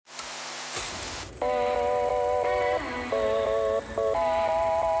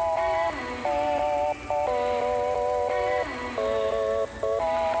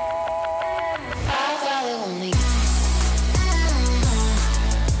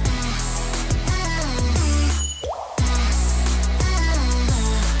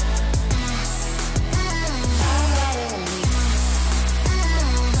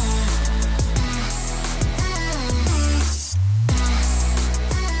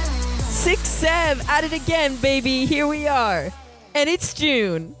At it again, baby. Here we are. And it's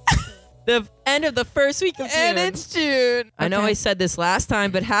June. The end of the first week of June. And it's June. I know I said this last time,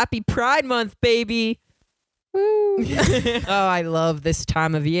 but happy Pride Month, baby. Woo. Oh, I love this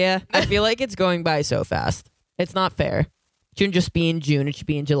time of year. I feel like it's going by so fast. It's not fair. It shouldn't just be in June. It should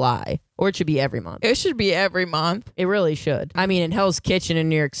be in July. Or it should be every month. It should be every month. It really should. I mean, in Hell's Kitchen in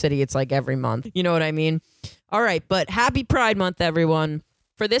New York City, it's like every month. You know what I mean? All right, but happy Pride Month, everyone.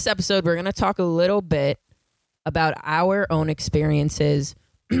 For this episode, we're going to talk a little bit about our own experiences.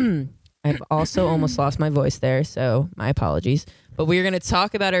 I've also almost lost my voice there, so my apologies. But we're going to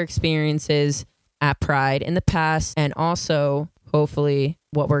talk about our experiences at Pride in the past, and also, hopefully,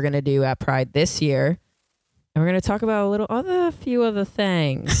 what we're going to do at Pride this year. And we're going to talk about a few other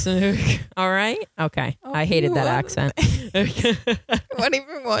things. All right? Okay. I hated that accent. What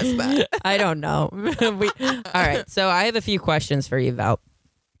even was that? I don't know. All right. So I have a few questions for you, Val.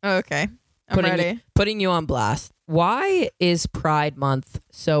 Okay. I'm ready. Putting you on blast. Why is Pride Month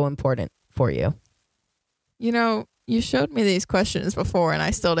so important for you? You know, you showed me these questions before and I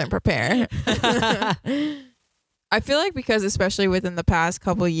still didn't prepare. I feel like because especially within the past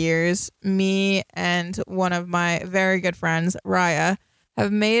couple years, me and one of my very good friends, Raya,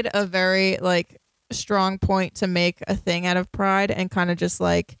 have made a very strong point to make a thing out of Pride and kind of just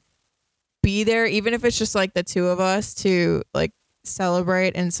be there, even if it's just the two of us to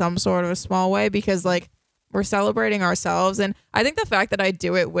celebrate in some sort of a small way, because we're celebrating ourselves. And I think the fact that I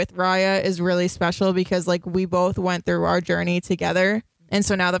do it with Raya is really special because we both went through our journey together. And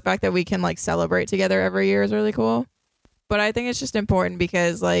so now the fact that we can celebrate together every year is really cool. But I think it's just important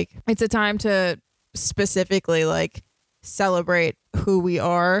because it's a time to specifically celebrate who we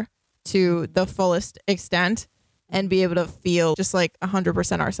are to the fullest extent and be able to feel just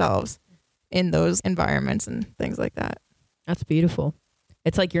 100% ourselves in those environments and things like that. That's beautiful.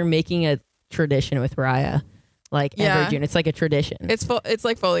 It's like you're making a tradition with Raya. Every June. It's like a tradition. It's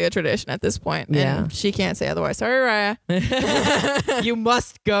fully a tradition at this point. Yeah. And she can't say otherwise. Sorry, Raya. You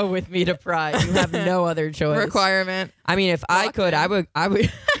must go with me to Pride. You have no other choice. Requirement. I mean, if I could, I would. Fuck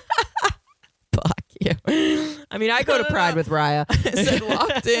you. I mean, I go to Pride with Raya. I said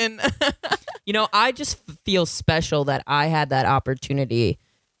locked in. You know, I just feel special that I had that opportunity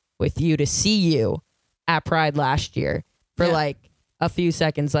with you to see you at Pride last year for a few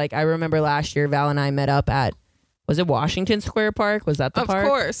seconds. I remember last year, Val and I met up at, was it Washington Square Park? Was that the park? Of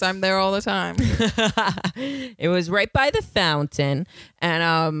course. I'm there all the time. It was right by the fountain.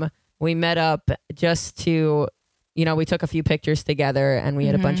 And we met up just to, we took a few pictures together and we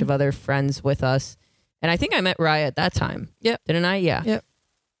had a bunch of other friends with us. And I think I met Raya at that time. Yep. Didn't I? Yeah. Yep.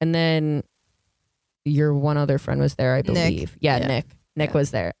 And then your one other friend was there, I believe. Nick. Yeah, Nick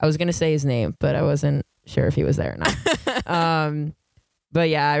was there. I was going to say his name, but I wasn't sure if he was there or not. But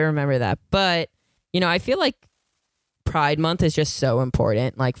yeah, I remember that. But, I feel like Pride Month is just so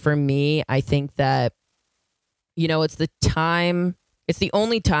important. For me, I think that, it's the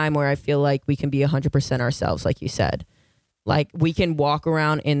only time where I feel like we can be 100% ourselves, like you said. We can walk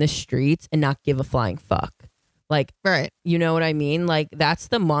around in the streets and not give a flying fuck. Right. You know what I mean? That's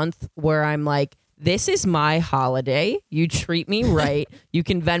the month where I'm this is my holiday. You treat me right. You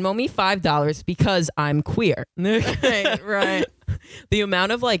can Venmo me $5 because I'm queer. Right. The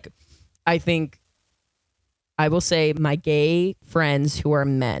amount of I think I will say my gay friends who are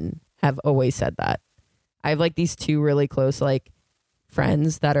men have always said that. I have these two really close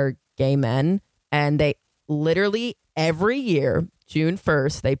friends that are gay men, and they literally every year, June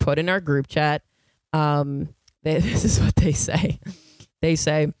 1st, they put in our group chat. This is what they say. They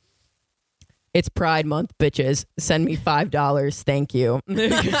say, "It's Pride Month, bitches. Send me $5. Thank you."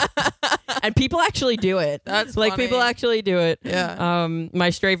 And people actually do it. That's funny. People actually do it. Yeah.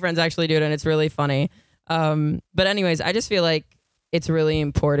 My straight friends actually do it, and it's really funny. But anyways, I just feel like it's really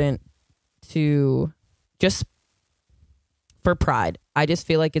important to just for Pride. I just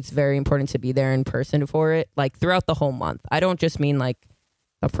feel like it's very important to be there in person for it, throughout the whole month. I don't just mean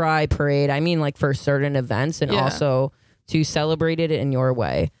a Pride parade. I mean for certain events and also to celebrate it in your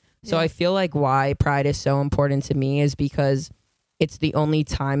way. So I feel like why Pride is so important to me is because it's the only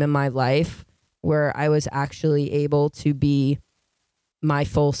time in my life where I was actually able to be my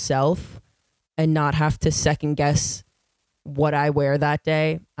full self and not have to second guess what I wear that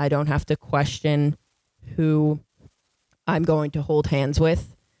day. I don't have to question who I'm going to hold hands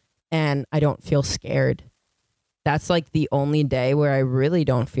with, and I don't feel scared. That's like the only day where I really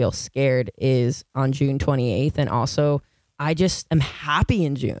don't feel scared is on June 28th. And also, I just am happy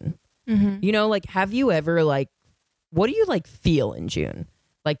in June. Mm-hmm. You know, like, have you ever, like, what do you, like, feel in June?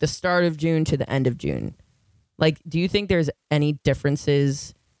 Like, the start of June to the end of June. Like, do you think there's any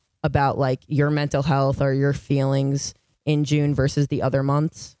differences about, like, your mental health or your feelings in June versus the other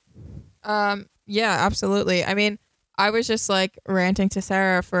months? Yeah, absolutely. I mean, I was just like ranting to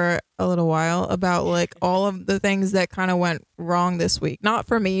Sarah for a little while about like all of the things that kind of went wrong this week. Not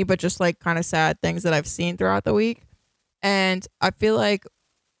for me, but just like kind of sad things that I've seen throughout the week. And I feel like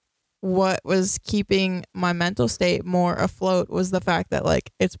what was keeping my mental state more afloat was the fact that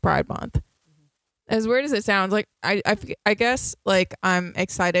like it's Pride Month. As weird as it sounds, like I guess like I'm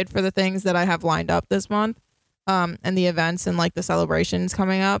excited for the things that I have lined up this month, and the events and like the celebrations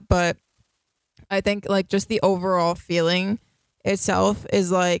coming up, but I think like just the overall feeling itself is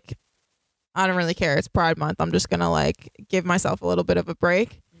like, I don't really care. It's Pride Month. I'm just going to like give myself a little bit of a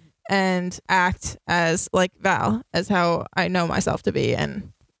break and act as like Val, as how I know myself to be.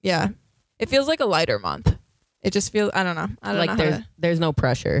 And yeah, it feels like a lighter month. It just feels, I don't know. I don't know. Like there's no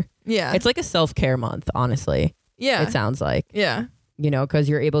pressure. Yeah. It's like a self-care month, honestly. Yeah. It sounds like. Yeah. You know, because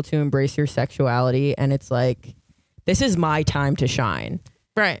you're able to embrace your sexuality, and it's like, this is my time to shine.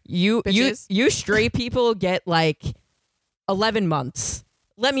 Right. You straight people get like 11 months.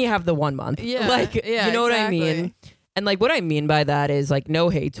 Let me have the 1 month. Yeah. Like, yeah, you know exactly. what I mean? And like what I mean by that is like no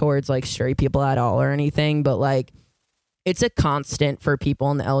hate towards like straight people at all or anything, but like it's a constant for people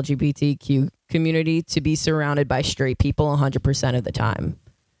in the LGBTQ community to be surrounded by straight people 100% of the time.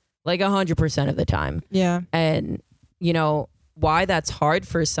 Like 100% of the time. Yeah. And, you know, why that's hard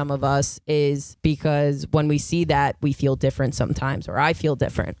for some of us is because when we see that, we feel different sometimes, or I feel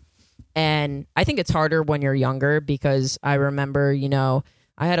different. And I think it's harder when you're younger because I remember, you know,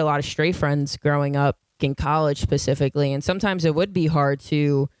 I had a lot of straight friends growing up in college specifically. And sometimes it would be hard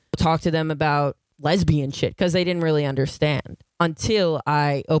to talk to them about lesbian shit because they didn't really understand until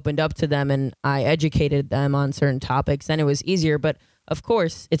I opened up to them and I educated them on certain topics. Then it was easier. But of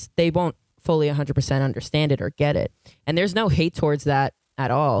course, they won't fully 100% understand it or get it. And there's no hate towards that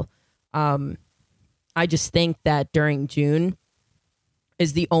at all. I just think that during June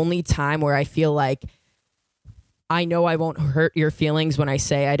is the only time where I feel like I know I won't hurt your feelings when I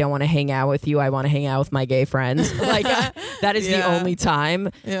say I don't want to hang out with you. I want to hang out with my gay friends. Like that is the only time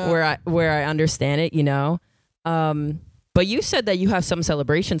where I understand it, you know? But you said that you have some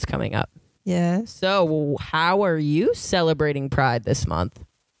celebrations coming up. Yeah. So how are you celebrating Pride this month?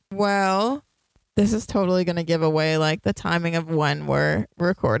 Well, this is totally going to give away like the timing of when we're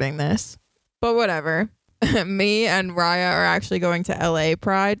recording this. But whatever. Me and Raya are actually going to LA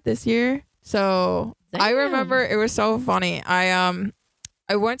Pride this year. So Damn. I remember it was so funny. I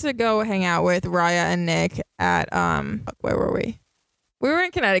went to go hang out with Raya and Nick at where were we? We were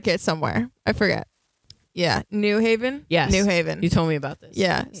in Connecticut somewhere. I forget. Yeah, New Haven? Yes. New Haven. You told me about this.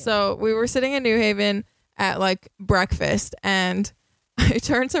 Yeah. So we were sitting in New Haven at like breakfast, and I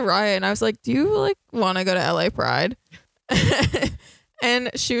turned to Raya and I was like, do you like want to go to LA Pride?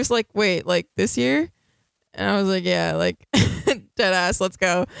 And she was like, wait, like this year? And I was like, yeah, like dead ass, let's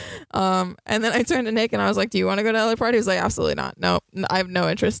go. And then I turned to Nick and I was like, do you want to go to LA Pride? He was like, absolutely not. No, I have no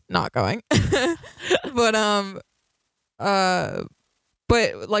interest not going. But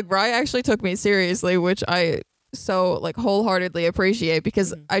like Raya actually took me seriously, which I so like wholeheartedly appreciate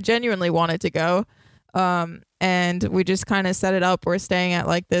because I genuinely wanted to go. And we just kind of set it up. We're staying at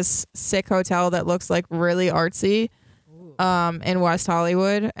like this sick hotel that looks like really artsy in West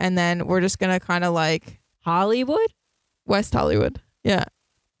Hollywood. And then we're just going to kind of like Hollywood? West Hollywood. Yeah.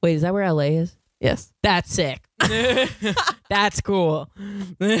 Wait, is that where LA is? Yes. That's sick. That's cool.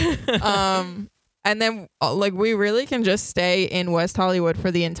 And then like we really can just stay in West Hollywood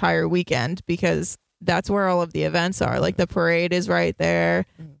for the entire weekend because that's where all of the events are. Like the parade is right there.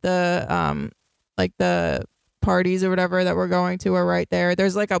 The like the parties or whatever that we're going to are right there.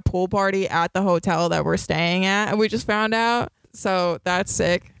 There's like a pool party at the hotel that we're staying at, and we just found out. So that's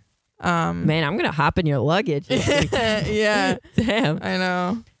sick. Man, I'm gonna hop in your luggage. Yeah. Damn. I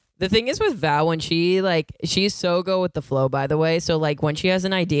know. The thing is with Val, when she's so go with the flow, by the way. So like when she has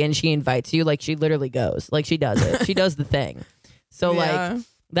an idea and she invites you, like she literally goes. Like she does it. She does the thing. So like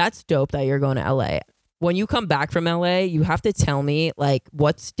that's dope that you're going to LA. When you come back from LA, you have to tell me like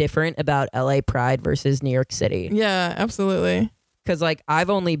what's different about LA Pride versus New York City. Yeah, absolutely. Because like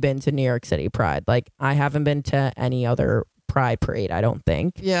I've only been to New York City Pride. Like I haven't been to any other Pride parade, I don't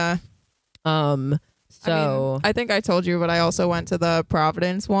think. Yeah. So I think I told you, but I also went to the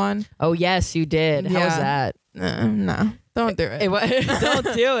Providence one. oh yes, you did. How was that? No, don't do it. Don't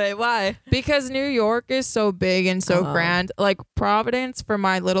do it. Why? Because New York is so big and so grand. Like Providence for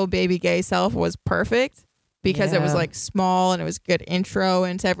my little baby gay self was perfect because it was Yeah. like small and it was good intro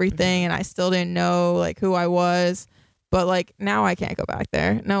into everything, and I still didn't know like who I was. But like now I can't go back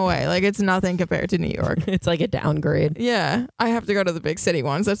there. No way. Like it's nothing compared to New York. It's like a downgrade. Yeah, I have to go to the big city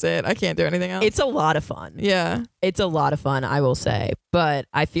ones. That's it. I can't do anything else. It's a lot of fun. Yeah. It's a lot of fun, I will say. But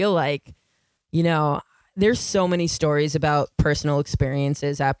I feel like, you know, there's so many stories about personal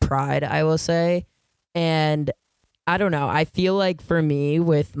experiences at Pride, I will say. And I don't know. I feel like for me,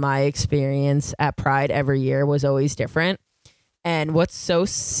 with my experience at Pride every year was always different. And what's so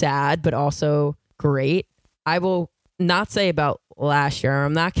sad, but also great, I will not say about last year.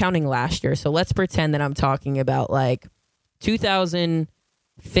 I'm not counting last year. So let's pretend that I'm talking about like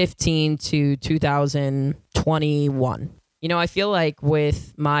 2015 to 2021. You know, I feel like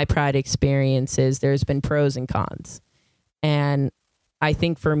with my Pride experiences, there's been pros and cons. And I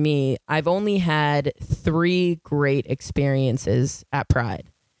think for me, I've only had 3 great experiences at Pride.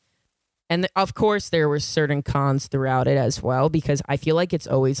 And of course, there were certain cons throughout it as well, because I feel like it's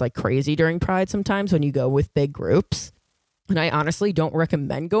always like crazy during Pride sometimes when you go with big groups. And I honestly don't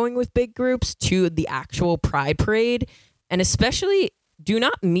recommend going with big groups to the actual Pride Parade. And especially do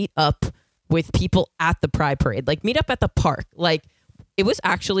not meet up with people at the Pride Parade. Like meet up at the park. Like it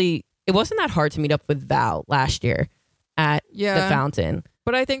wasn't that hard to meet up with Val last year at the fountain.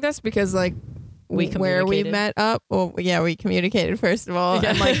 But I think that's because like We where we communicated. met up. Well, yeah, we communicated first of all,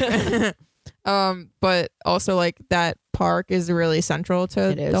 Yeah. and like, but also like that park is really central to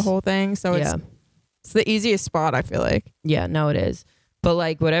It is. the whole thing. So Yeah. it's the easiest spot. I feel like. Yeah, no, it is. But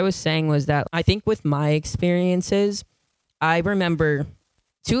like what I was saying was that I think with my experiences, I remember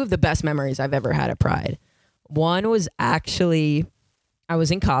 2 of the best memories I've ever had at Pride. One was actually, I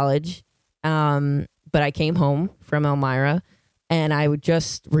was in college, but I came home from Elmira, and I would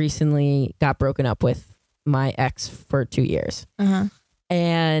just recently got broken up with my ex for 2 years.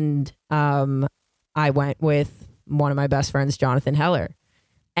 And I went with one of my best friends, Jonathan Heller,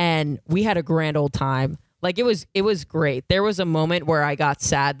 and we had a grand old time. Like it was great. There was a moment where I got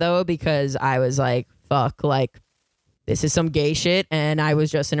sad though, because I was like, fuck, like this is some gay shit. And I was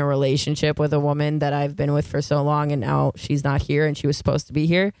just in a relationship with a woman that I've been with for so long, and now she's not here and she was supposed to be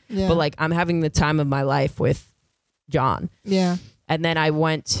here. Yeah. But like I'm having the time of my life with John. Yeah. And then I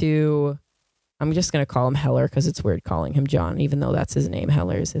went to, I'm just going to call him Heller because it's weird calling him John, even though that's his name.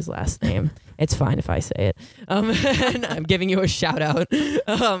 Heller is his last name. It's fine if I say it. And I'm giving you a shout out.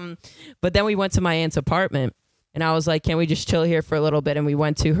 But then we went to my aunt's apartment, and I was like, can we just chill here for a little bit? And we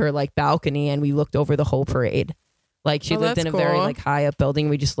went to her like balcony, and we looked over the whole parade. Like she lived in that's a very cool. like high up building.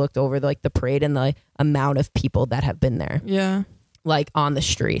 We just looked over like the parade and the amount of people that have been there, Yeah. like on the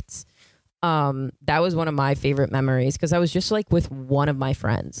streets. That was one of my favorite memories because I was just like with one of my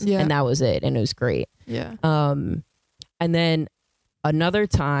friends, Yeah. and that was it, and it was great. Yeah. And then another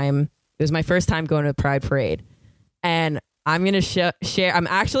time, it was my first time going to the Pride Parade, and I'm gonna share. I'm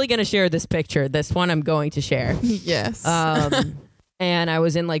actually gonna share this picture. This one I'm going to share. Yes. And I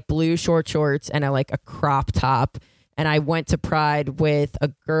was in like blue short shorts and a crop top. And I went to Pride with a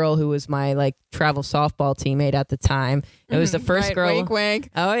girl who was my like travel softball teammate at the time. It was the first Right, girl. Wink, wink.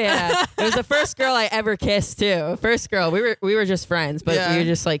 Oh yeah, it was the first girl I ever kissed too. First girl. We were just friends, but Yeah. we were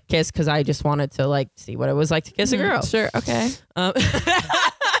just like kissed because I just wanted to like see what it was like to kiss a girl. Sure. Okay. Um,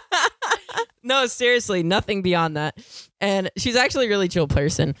 no, seriously, nothing beyond that. And she's actually a really chill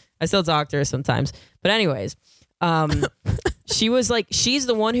person. I still talk to her sometimes. But anyways, she was like, she's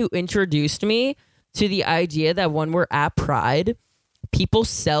the one who introduced me to the idea that when we're at Pride, people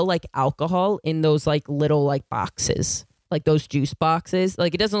sell like alcohol in those like little like boxes, like those juice boxes.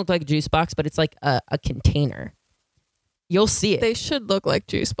 Like it doesn't look like a juice box, but it's like a container. You'll see it. They should look like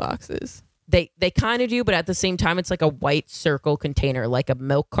juice boxes. They kind of do, but at the same time, it's like a white circle container, like a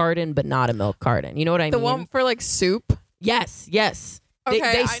milk carton, but not a milk carton. You know what I The mean? one for like soup. Yes. Okay,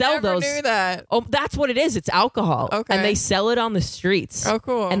 they sell I never those. knew that. Oh, that's what it is. It's alcohol. Okay. And they sell it on the streets. Oh,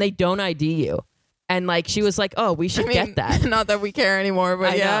 cool. And they don't ID you. And like she was like, "Oh, we should get that." Not that we care anymore,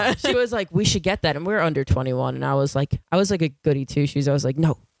 but I yeah. know. She was like, "We should get that." And we're under 21. And I was like a goody two shoes. I was like,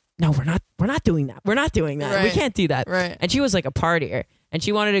 "No, we're not doing that. We're not doing that. We Right. can't do that." Right. And she was like a partier. And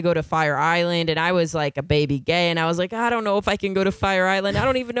she wanted to go to Fire Island, and I was like a baby gay, and I was like, I don't know if I can go to Fire Island. I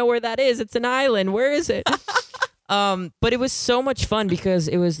don't even know where that is. It's an island. Where is it? But it was so much fun because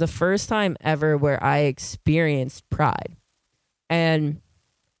it was the first time ever where I experienced Pride. And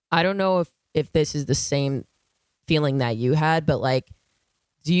I don't know if this is the same feeling that you had, but like,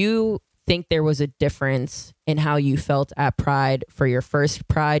 do you think there was a difference in how you felt at Pride for your first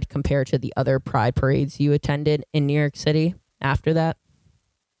Pride compared to the other Pride parades you attended in New York City after that?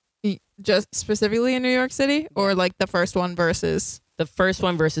 Just specifically in New York City, or like the first one versus the first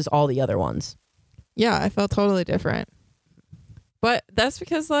one versus all the other ones? Yeah, I felt totally different. But that's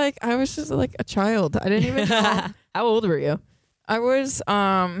because like I was just like a child. I didn't even know. How old were you? I was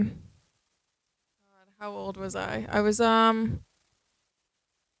God, how old was I? I was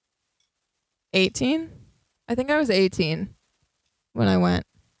 18. I think I was 18 when I went.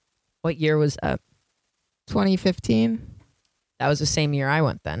 What year was that? 2015. That was the same year I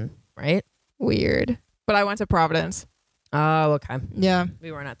went then, right? Weird. But I went to Providence. Oh, okay. Yeah.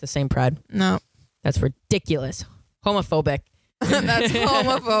 We weren't at the same Pride. No. That's ridiculous. Homophobic. That's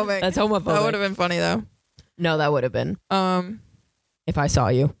homophobic. That's homophobic. That would have been funny though. No, that would have been. If I saw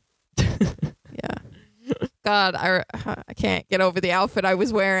you. Yeah. God, I can't get over the outfit I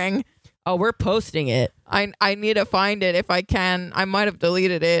was wearing. Oh, we're posting it. I need to find it if I can. I might have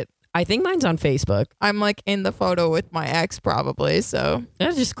deleted it. I think mine's on Facebook. I'm like in the photo with my ex probably, so.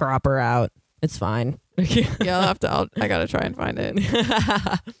 I'll just crop her out. It's fine. Yeah, I gotta try and find it.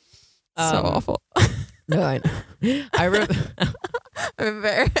 So awful. No, I know. I'm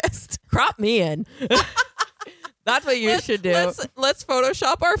embarrassed. Crop me in. That's what you should do. Let's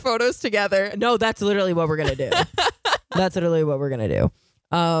Photoshop our photos together. No, that's literally what we're gonna do. That's literally what we're gonna do.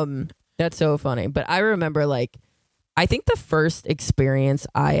 That's so funny. But I remember, like, I think the first experience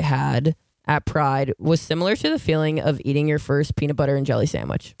I had at Pride was similar to the feeling of eating your first peanut butter and jelly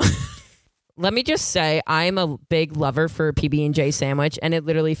sandwich. Let me just say, I'm a big lover for a PB&J sandwich, and it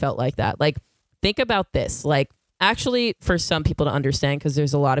literally felt like that. Like, think about this. Like, actually, for some people to understand, because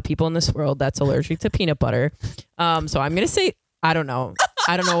there's a lot of people in this world that's allergic to peanut butter. So I'm going to say, I don't know.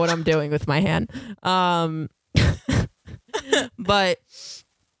 I don't know what I'm doing with my hand. But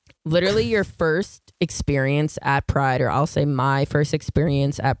literally your first experience at Pride, or I'll say my first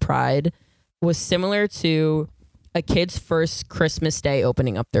experience at Pride, was similar to a kid's first Christmas day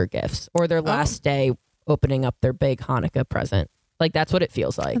opening up their gifts, or their last day opening up their big Hanukkah present. Like, that's what it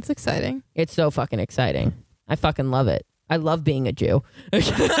feels like. That's exciting. It's so fucking exciting. I fucking love it. I love being a Jew.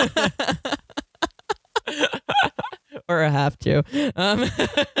 Or a half Jew.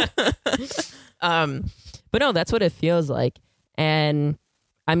 But no, that's what it feels like. And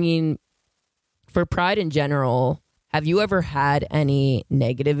I mean, for Pride in general, have you ever had any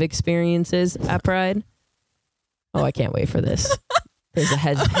negative experiences at Pride? Oh, I can't wait for this. There's a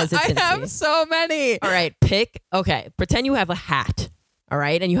hesitancy. I have so many. All right, pretend you have a hat. All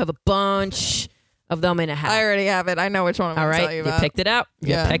right, and you have a bunch of them in a hat. I already have it. I know which one I'm going to tell you about. You picked it out.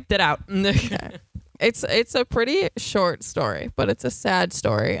 Yeah. You picked it out. Okay. It's a pretty short story, but it's a sad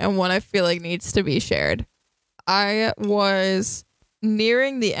story, and one I feel like needs to be shared. I was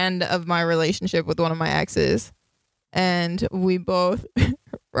nearing the end of my relationship with one of my exes, and we both...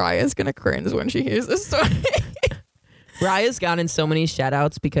 Raya's going to cringe when she hears this story. Raya's gotten so many shout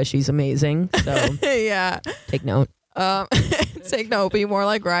outs because she's amazing. So yeah. Take note. Take note. Be more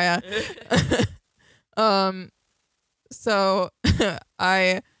like Raya. So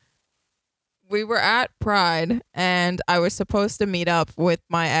we were at Pride, and I was supposed to meet up with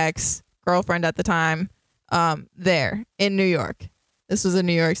my ex-girlfriend at the time there in New York. This was a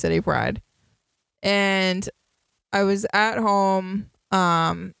New York City Pride. And I was at home.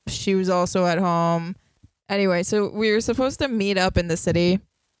 She was also at home. Anyway, so we were supposed to meet up in the city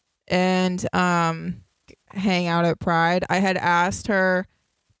and hang out at Pride. I had asked her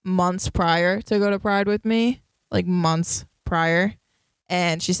months prior to go to Pride with me, like months prior,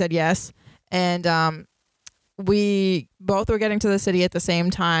 and she said yes. And we both were getting to the city at the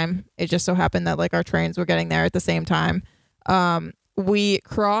same time. It just so happened that like our trains were getting there at the same time. We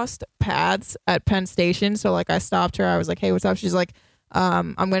crossed paths at Penn Station, so like I stopped her. I was like, "Hey, what's up?" She's like,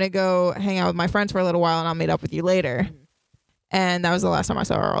 I'm gonna go hang out with my friends for a little while, and I'll meet up with you later. And that was the last time I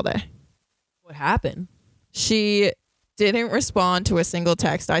saw her all day. What happened? She didn't respond to a single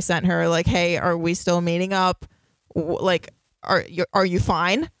text I sent her. Like, "Hey, are we still meeting up? Like, are you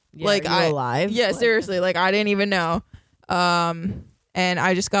fine? Yeah, like, are you alive? Yeah, seriously. Like, I didn't even know. And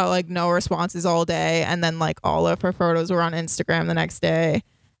I just got like no responses all day, and then like all of her photos were on Instagram the next day,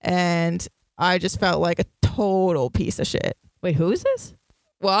 and I just felt like a total piece of shit. Wait, who is this?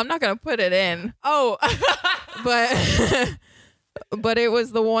 Well, I'm not gonna put it in. Oh, but it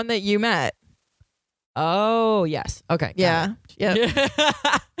was the one that you met. Oh, yes. Okay. Yeah. Yeah.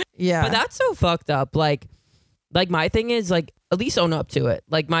 Yeah. But that's so fucked up. Like my thing is like, at least own up to it.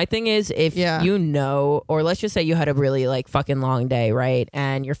 Like my thing is if you know, or let's just say you had a really like fucking long day, right?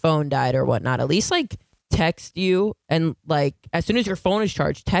 And your phone died or whatnot, at least like text you and like as soon as your phone is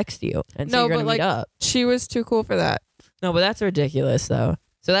charged, text you and say No, you're gonna but, meet like, up. She was too cool for that. No, but that's ridiculous though.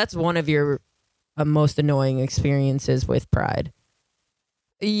 So that's one of your most annoying experiences with Pride.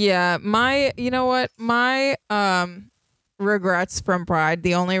 Yeah, you know what? My regrets from Pride,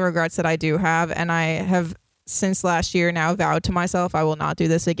 the only regrets that I do have, and I have since last year now vowed to myself I will not do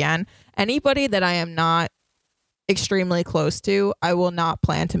this again. Anybody that I am not extremely close to, I will not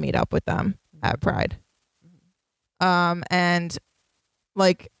plan to meet up with them at Pride. And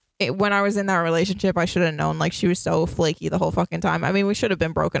like when I was in that relationship, I should have known, like, she was so flaky the whole fucking time. I mean, we should have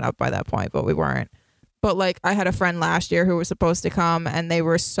been broken up by that point, but we weren't. But like, I had a friend last year who was supposed to come, and they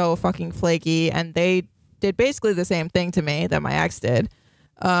were so fucking flaky, and they did basically the same thing to me that my ex did.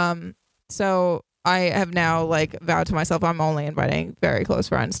 So I have now like vowed to myself I'm only inviting very close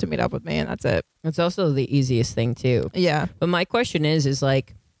friends to meet up with me, and that's it. It's also the easiest thing too. Yeah. But my question is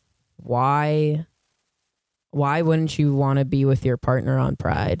like, why wouldn't you want to be with your partner on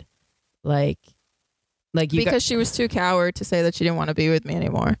Pride? Like you because she was too coward to say that she didn't want to be with me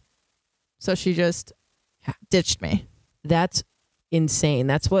anymore. So she just ditched me. That's insane.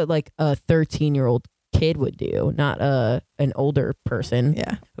 That's what like a 13-year-old kid would do, not an older person.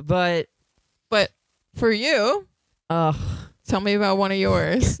 Yeah. But for you, tell me about one of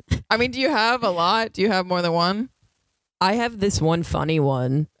yours. I mean, do you have a lot? Do you have more than one? I have this one funny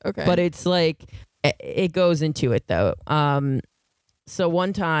one. Okay. But it's like it goes into it though. So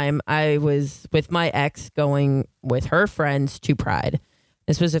one time I was with my ex going with her friends to Pride.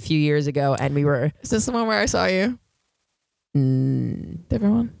 This was a few years ago, and we were... Is this the one where I saw you?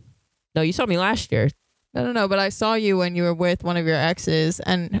 Different one? No, you saw me last year. No, but I saw you when you were with one of your exes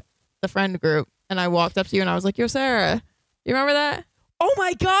and the friend group, and I walked up to you and I was like, yo, Sarah, you remember that? Oh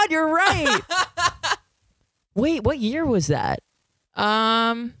my God, you're right. Wait, what year was that?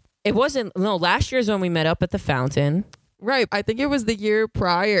 It wasn't... No, last year's when we met up at the fountain. Right. I think it was the year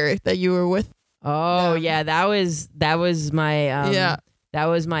prior that you were with. Oh, yeah, that was my... yeah. That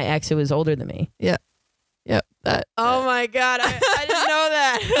was my ex who was older than me. Yeah. Yep. Oh my God. I didn't know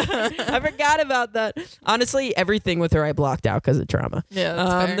that. I forgot about that. Honestly, everything with her I blocked out because of trauma. Yeah,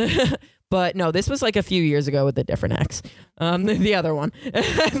 that's fair. But no, this was like a few years ago with a different ex. The other one.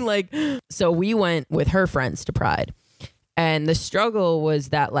 So we went with her friends to Pride. And the struggle was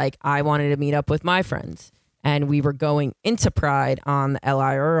that like I wanted to meet up with my friends. And we were going into Pride on the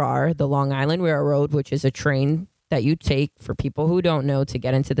LIRR, the Long Island Railroad, which is a train that you take for people who don't know to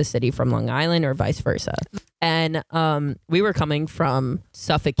get into the city from Long Island or vice versa. And we were coming from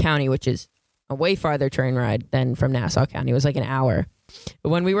Suffolk County, which is a way farther train ride than from Nassau County. It was like an hour. But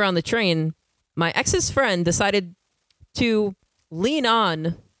when we were on the train, my ex's friend decided to lean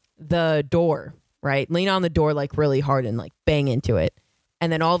on the door, right? Lean on the door like really hard and like bang into it.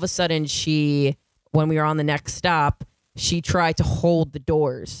 And then all of a sudden when we were on the next stop, she tried to hold the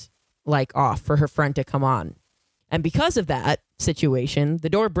doors like off for her friend to come on. And because of that situation, the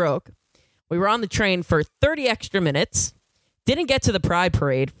door broke. We were on the train for 30 extra minutes. Didn't get to the Pride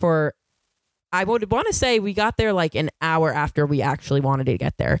Parade for, I would want to say we got there like an hour after we actually wanted to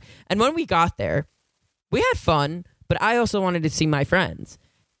get there. And when we got there, we had fun, but I also wanted to see my friends.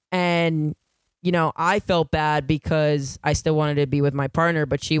 And, you know, I felt bad because I still wanted to be with my partner,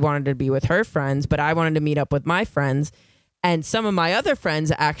 but she wanted to be with her friends, but I wanted to meet up with my friends. And some of my other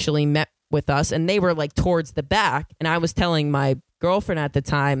friends actually met with us, and they were like towards the back, and I was telling my girlfriend at the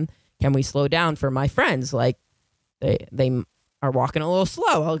time, can we slow down for my friends, like they are walking a little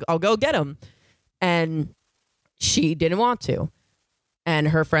slow, I'll go get them. And she didn't want to, and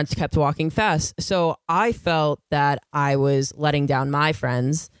her friends kept walking fast. So I felt that I was letting down my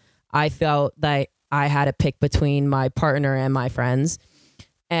friends. I felt that I had to pick between my partner and my friends.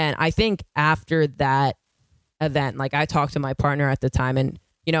 And I think after that event, like I talked to my partner at the time, and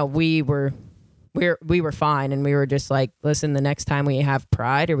you know, we were fine, and we were just like, listen, the next time we have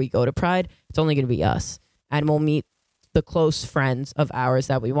Pride or we go to Pride, it's only going to be us, and we'll meet the close friends of ours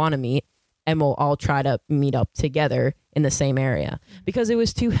that we want to meet, and we'll all try to meet up together in the same area, because it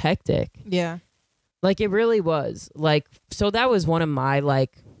was too hectic. Yeah. Like it really was. Like, so that was one of my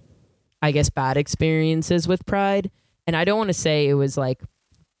like, I guess, bad experiences with Pride. And I don't want to say it was like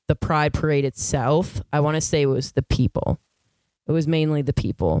the Pride Parade itself. I want to say it was the people. It was mainly the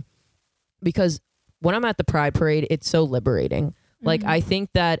people, because when I'm at the Pride Parade, it's so liberating. Like, I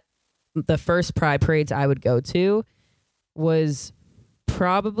think that the first Pride Parades I would go to was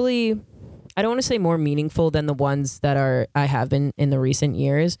probably, I don't want to say more meaningful than the ones that I have been in the recent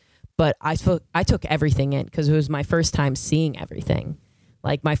years, but I took everything in because it was my first time seeing everything.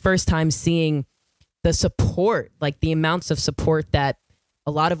 Like my first time seeing the support, like the amounts of support that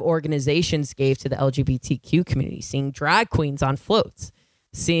a lot of organizations gave to the LGBTQ community, seeing drag queens on floats,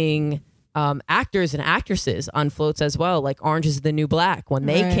 seeing actors and actresses on floats as well, like Orange is the New Black. When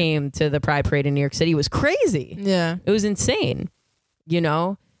they came to the Pride Parade in New York City, it was crazy. Yeah. It was insane, you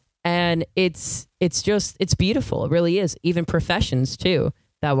know? And it's beautiful. It really is. Even professions too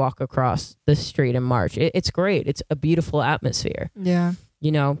that walk across the street and march. It's great. It's a beautiful atmosphere. Yeah.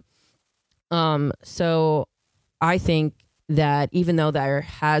 You know? So I think that even though there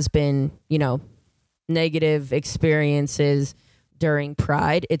has been, you know, negative experiences during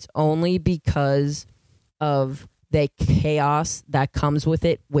Pride, it's only because of the chaos that comes with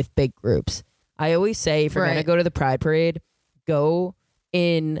it with big groups. I always say, if you're going to go to the Pride Parade, go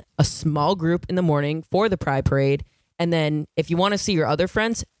in a small group in the morning for the Pride Parade. And then if you want to see your other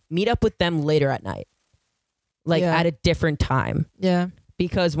friends, meet up with them later at night, like at a different time. Yeah.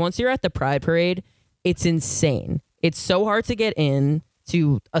 Because once you're at the Pride Parade, it's insane. It's so hard to get in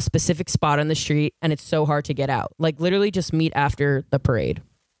to a specific spot on the street, and it's so hard to get out. Like, literally just meet after the parade.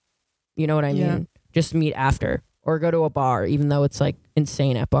 You know what I mean? Just meet after. Or go to a bar, even though it's like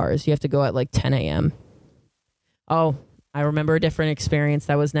insane at bars. You have to go at like 10 a.m. Oh, I remember a different experience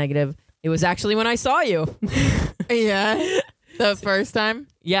that was negative. It was actually when I saw you. Yeah. The first time?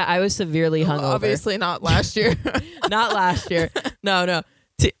 Yeah, I was severely hungover. Obviously not last year. Not last year. No.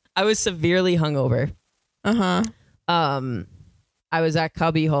 I was severely hungover. Uh-huh. I was at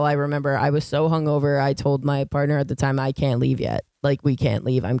Cubbyhole. I remember I was so hungover. I told my partner at the time, I can't leave yet. Like, we can't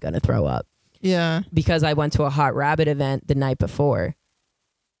leave. I'm going to throw up. Yeah. Because I went to a Hot Rabbit event the night before.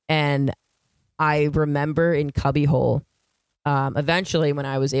 And I remember in Cubbyhole, eventually when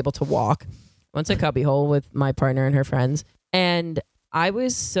I was able to walk, went to Cubbyhole with my partner and her friends. And I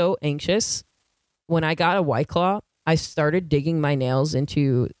was so anxious. When I got a White Claw, I started digging my nails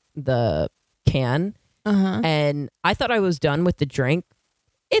into the can. And I thought I was done with the drink.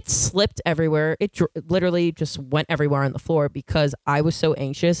 It slipped everywhere. It literally just went everywhere on the floor because I was so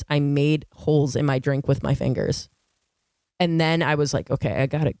anxious. I made holes in my drink with my fingers. And then I was like, okay, I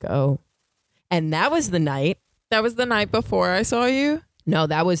gotta go. And that was the night. That was the night before I saw you? No,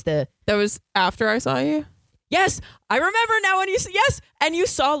 that was after I saw you? Yes, I remember now when you and you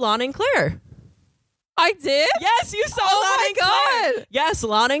saw Lon and Claire. I did? Yes, you saw Lon and Claire. God. Yes,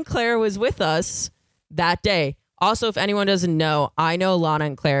 Lon and Claire was with us that day. Also, if anyone doesn't know, I know Lana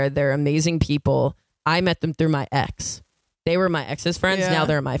and Claire. They're amazing people. I met them through my ex. They were my ex's friends. Yeah. Now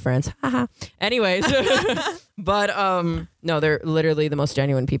they're my friends. Anyways, but no, they're literally the most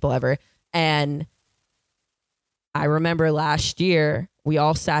genuine people ever. And I remember last year we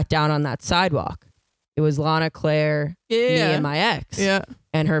all sat down on that sidewalk. It was Lana, Claire, me, and my ex,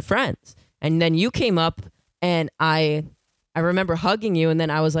 and her friends. And then you came up, and I remember hugging you, and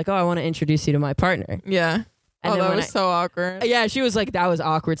then I was like, oh, I want to introduce you to my partner. Yeah. And that was so awkward. Yeah, she was like, that was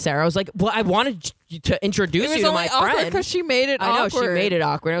awkward, Sarah. I was like, well, I wanted you to introduce you to my friend. Because she made it awkward. I know, she made it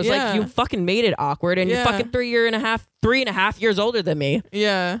awkward. I was like, you fucking made it awkward, and you're fucking 3.5 years older than me.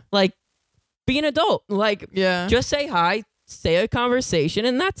 Yeah. Like, be an adult. Like, just say hi, say a conversation,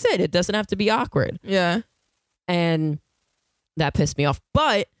 and that's it. It doesn't have to be awkward. Yeah. And that pissed me off.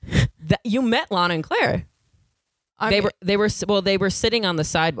 But you met Lana and Claire. They were sitting on the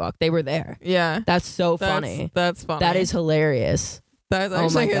sidewalk. They were there. Yeah. That's so funny. That's funny. That is hilarious. That's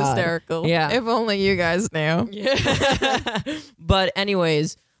actually hysterical. Yeah. If only you guys knew. Yeah. But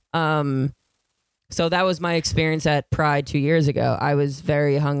anyways, so that was my experience at Pride 2 years ago. I was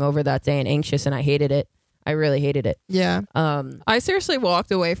very hungover that day and anxious, and I hated it. I really hated it. Yeah. I seriously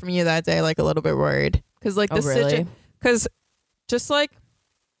walked away from you that day like a little bit worried. Because like because just like,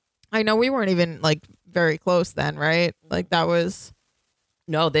 I know we weren't even like very close then, right? Like that was...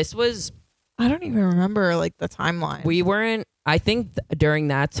 No, this was... I don't even remember like the timeline. We weren't... I think during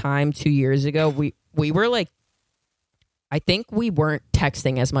that time 2 years ago, we were like... I think we weren't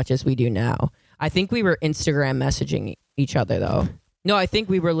texting as much as we do now. I think we were Instagram messaging each other though. No, I think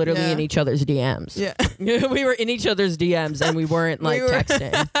we were literally in each other's DMs. Yeah. We were in each other's DMs and we weren't like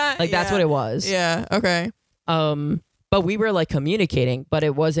texting. Like that's what it was. Yeah. Okay. But we were like communicating, but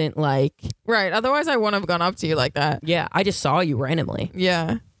it wasn't like... Right. Otherwise I wouldn't have gone up to you like that. Yeah. I just saw you randomly.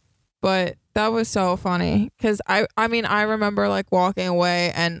 Yeah. But that was so funny. Because I mean, I remember like walking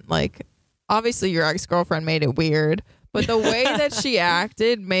away and like, obviously your ex-girlfriend made it weird. But the way that she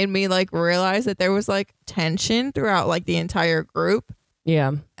acted made me like realize that there was like tension throughout like the entire group.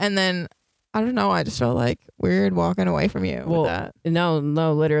 Yeah. And then, I don't know, I just felt like weird walking away from you with that. No,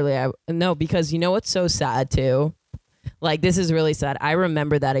 literally. No, because you know what's so sad too? Like, this is really sad. I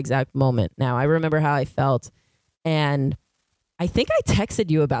remember that exact moment now. I remember how I felt. And I think I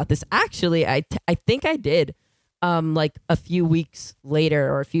texted you about this. Actually, I think I did. like a few weeks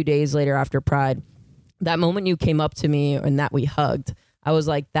later or a few days later after Pride, that moment you came up to me and that we hugged, I was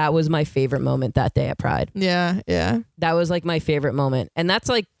like, that was my favorite moment that day at Pride. Yeah. That was like my favorite moment. And that's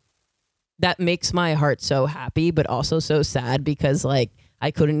like, that makes my heart so happy, but also so sad because like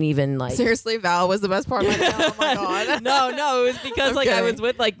I couldn't even like. Seriously, Val was the best part of my day. Oh my God. No, it was because like I was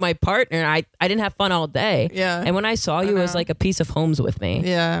with like my partner and I didn't have fun all day. Yeah. And when I saw you, it was like a piece of homes with me.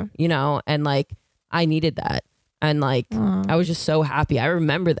 Yeah. You know, and like I needed that. And like I was just so happy. I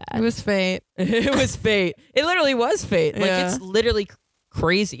remember that. It was fate. It was fate. It literally was fate. Like Yeah. it's literally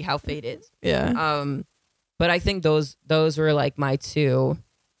crazy how fate is. Yeah. But I think those were like my two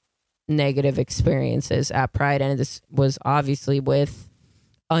negative experiences at Pride, and this was obviously with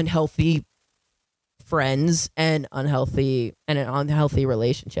unhealthy friends and an unhealthy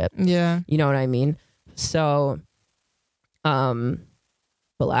relationship. Yeah. You know what I mean? So, but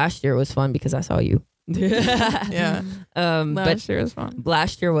last year was fun because I saw you. Yeah. Last year was fun.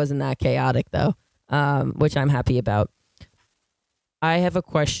 Last year wasn't that chaotic though, which I'm happy about. I have a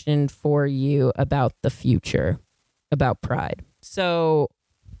question for you about the future, about Pride. So,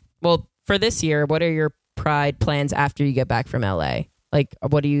 well, for this year, what are your Pride plans after you get back from LA? Like,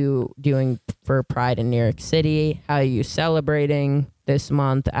 what are you doing for Pride in New York City? How are you celebrating this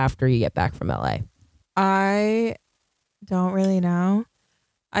month after you get back from LA? I don't really know.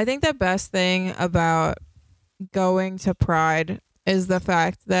 I think the best thing about going to Pride is the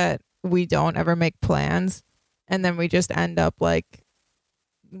fact that we don't ever make plans and then we just end up like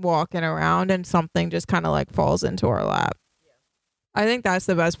walking around and something just kind of like falls into our lap. Yeah. I think that's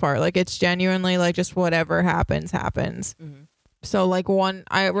the best part. Like it's genuinely like just whatever happens. Mm-hmm. So like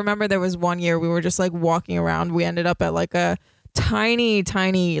I remember there was one year we were just like walking around. We ended up at like a tiny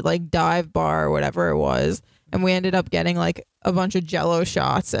like dive bar or whatever it was. And we ended up getting like a bunch of Jello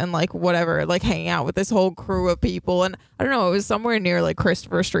shots and like whatever, like hanging out with this whole crew of people. And I don't know, it was somewhere near like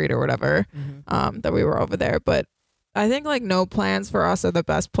Christopher Street or whatever, that we were over there. But I think like no plans for us are the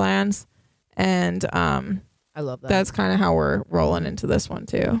best plans. And I love that. That's kind of how we're rolling into this one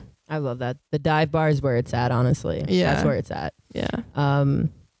too. I love that. The dive bar is where it's at, honestly. Yeah. That's where it's at. Yeah.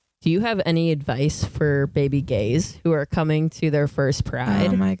 Do you have any advice for baby gays who are coming to their first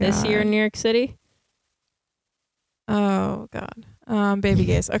Pride this year in New York City? Oh God. Baby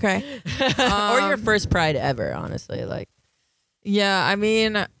gays. Okay. Or your first Pride ever, honestly. Like, yeah, I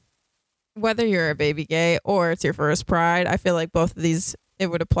mean, whether you're a baby gay or it's your first Pride, I feel like both of these it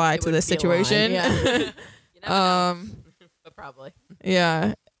would apply to this situation. Yeah. You never know. But probably.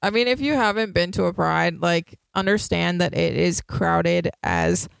 Yeah. I mean, if you haven't been to a Pride, like understand that it is crowded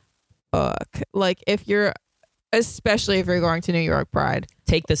as fuck. Like especially if you're going to New York Pride,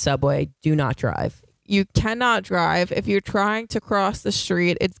 take the subway. Do not drive. You cannot drive. If you're trying to cross the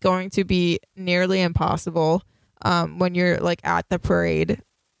street, it's going to be nearly impossible when you're like at the parade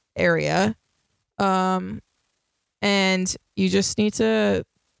area. And you just need to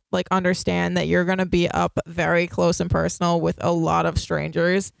like understand that you're going to be up very close and personal with a lot of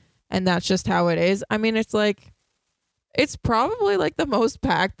strangers. And that's just how it is. I mean, it's probably like the most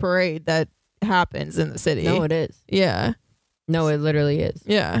packed parade that happens in the city. No, it is. Yeah. No, it literally is.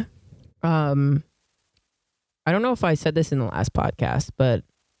 Yeah. I don't know if I said this in the last podcast, but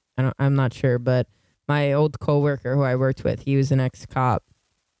I'm not sure. But my old coworker who I worked with, he was an ex-cop.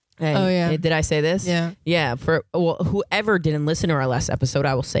 And did I say this? Yeah. Yeah. For whoever didn't listen to our last episode,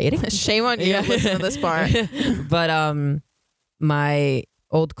 I will say it again. Shame on you. Yeah. Listen to this part. But my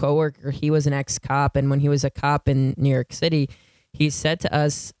old coworker, he was an ex-cop, and when he was a cop in New York City, he said to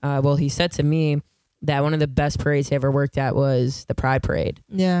us, he said to me that one of the best parades he ever worked at was the Pride Parade.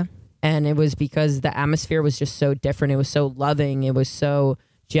 Yeah. And it was because the atmosphere was just so different. It was so loving. It was so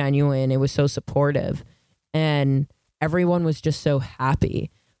genuine. It was so supportive. And everyone was just so happy.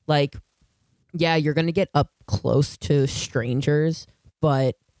 Like, yeah, you're going to get up close to strangers,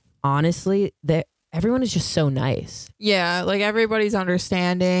 but honestly, everyone is just so nice. Yeah, like everybody's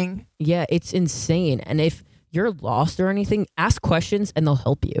understanding. Yeah, it's insane. And if you're lost or anything, ask questions and they'll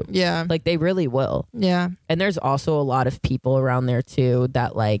help you. Yeah. Like they really will. Yeah. And there's also a lot of people around there too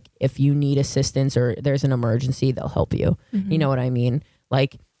that like if you need assistance or there's an emergency, they'll help you. Mm-hmm. You know what I mean?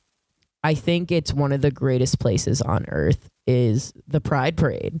 Like I think it's one of the greatest places on earth is the Pride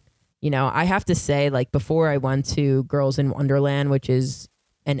Parade. You know, I have to say like before I went to Girls in Wonderland, which is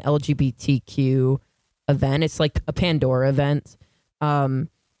an LGBTQ event, it's like a Pandora event.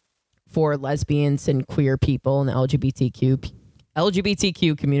 For lesbians and queer people in the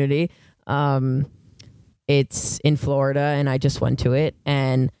LGBTQ community. It's in Florida and I just went to it.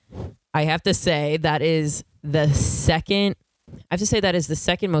 And I have to say that is the second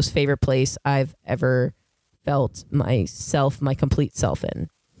most favorite place I've ever felt my complete self in.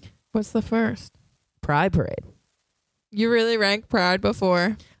 What's the first? Pride Parade. You really rank Pride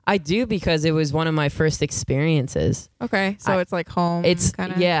before? I do, because it was one of my first experiences. Okay, so it's like home. It's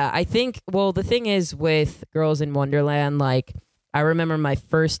kind of. yeah. I think. Well, the thing is with Girls in Wonderland, like I remember my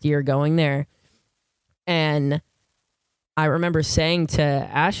first year going there, and I remember saying to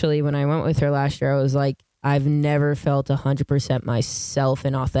Ashley when I went with her last year, I was like, I've never felt 100% myself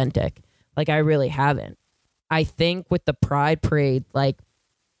and authentic. Like I really haven't. I think with the Pride Parade, like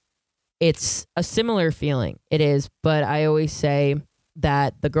it's a similar feeling. It is, but I always say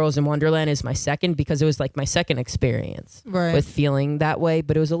that the Girls in Wonderland is my second, because it was like my second experience with feeling that way,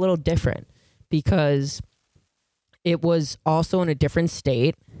 but it was a little different because it was also in a different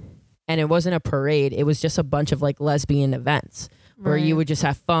state, and it wasn't a parade. It was just a bunch of like lesbian events where you would just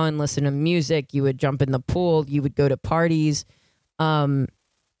have fun, listen to music, you would jump in the pool, you would go to parties, and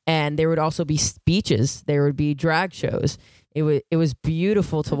there would also be speeches. There would be drag shows. It was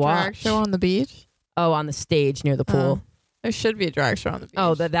beautiful to watch. Drag show on the beach? Oh, on the stage near the pool. There should be a drag show on the beach.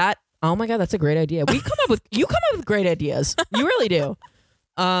 Oh, that. Oh my God, that's a great idea. You come up with great ideas. You really do.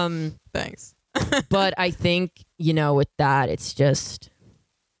 Thanks. But I think, with that, it's just,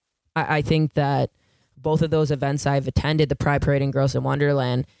 I think that both of those events I've attended, the Pride Parade and Girls in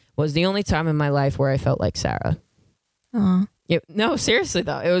Wonderland, was the only time in my life where I felt like Sarah. No, seriously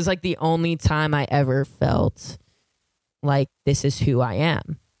though, it was like the only time I ever felt like this is who I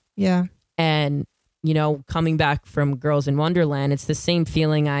am. Yeah. And coming back from Girls in Wonderland, it's the same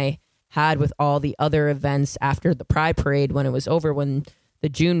feeling I had with all the other events after the Pride Parade when it was over, when the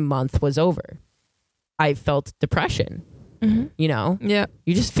June month was over. I felt depression, Yeah.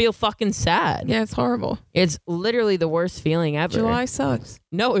 You just feel fucking sad. Yeah, it's horrible. It's literally the worst feeling ever. July sucks.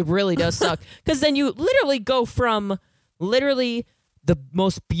 No, it really does suck. Because then you literally go from literally the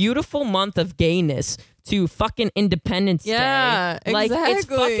most beautiful month of gayness to fucking Independence Day. Yeah, like, exactly. It's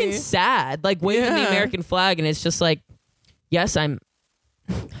fucking sad. Like, waving the American flag, and it's just like, yes, I'm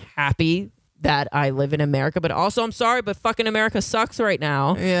happy that I live in America, but also I'm sorry, but fucking America sucks right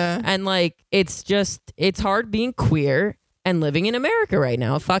now. Yeah. And like, it's hard being queer and living in America right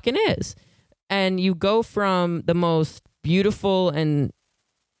now. It fucking is. And you go from the most beautiful and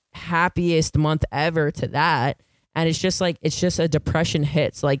happiest month ever to that, and it's just a depression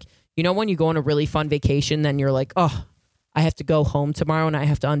hits. Like, when you go on a really fun vacation, then you're like, oh, I have to go home tomorrow and I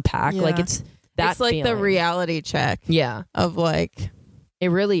have to unpack. Yeah. Like, it's that. It's like feeling. the reality check. Yeah. Of like It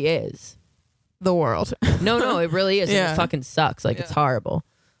really is. the world. No, it really is. Yeah. And it fucking sucks. Like, it's horrible.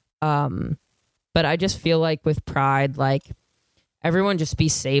 But I just feel like with Pride, like, everyone just be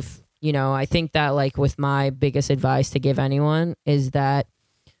safe. I think that, like, with my biggest advice to give anyone is that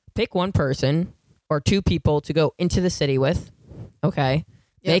pick one person or two people to go into the city with. Okay.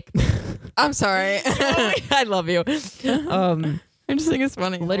 Yep. I'm sorry. I love you. I just think it's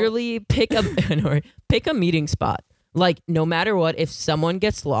funny. Literally pick a meeting spot. Like, no matter what, if someone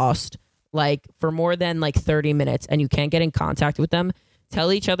gets lost, like, for more than like 30 minutes and you can't get in contact with them,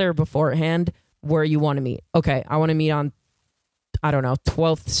 tell each other beforehand where you want to meet. Okay, I want to meet on, I don't know,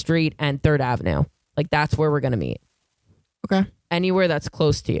 12th Street and 3rd Avenue. Like, that's where we're going to meet. Okay. Anywhere that's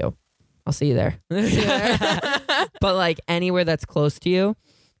close to you. I'll see you there. But like, anywhere that's close to you.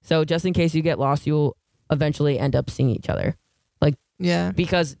 So just in case you get lost, you'll eventually end up seeing each other. Like, yeah.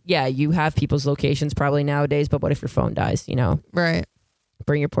 Because, you have people's locations probably nowadays, but what if your phone dies, Right.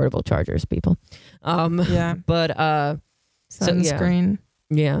 Bring your portable chargers, people. Yeah. But sunscreen.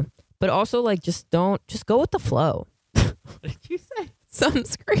 Yeah. But also, like, just go with the flow. What did you say?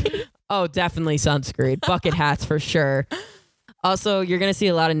 Sunscreen. Oh, definitely sunscreen. Bucket hats for sure. Also, you're gonna see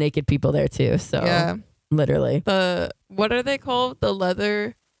a lot of naked people there too. So yeah. Literally. What are they called? The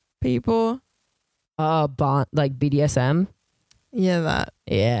leather people? Like BDSM. Yeah, that.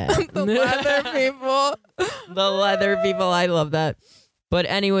 Yeah. The leather people. The leather people. I love that. But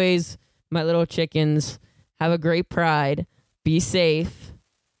anyways, my little chickens, have a great Pride. Be safe.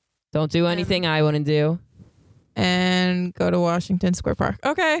 Don't do anything I wouldn't do. And go to Washington Square Park.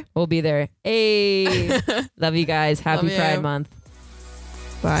 Okay. We'll be there. Hey. Love you guys. Happy Pride Month.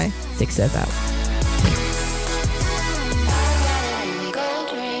 Bye. 6 F out.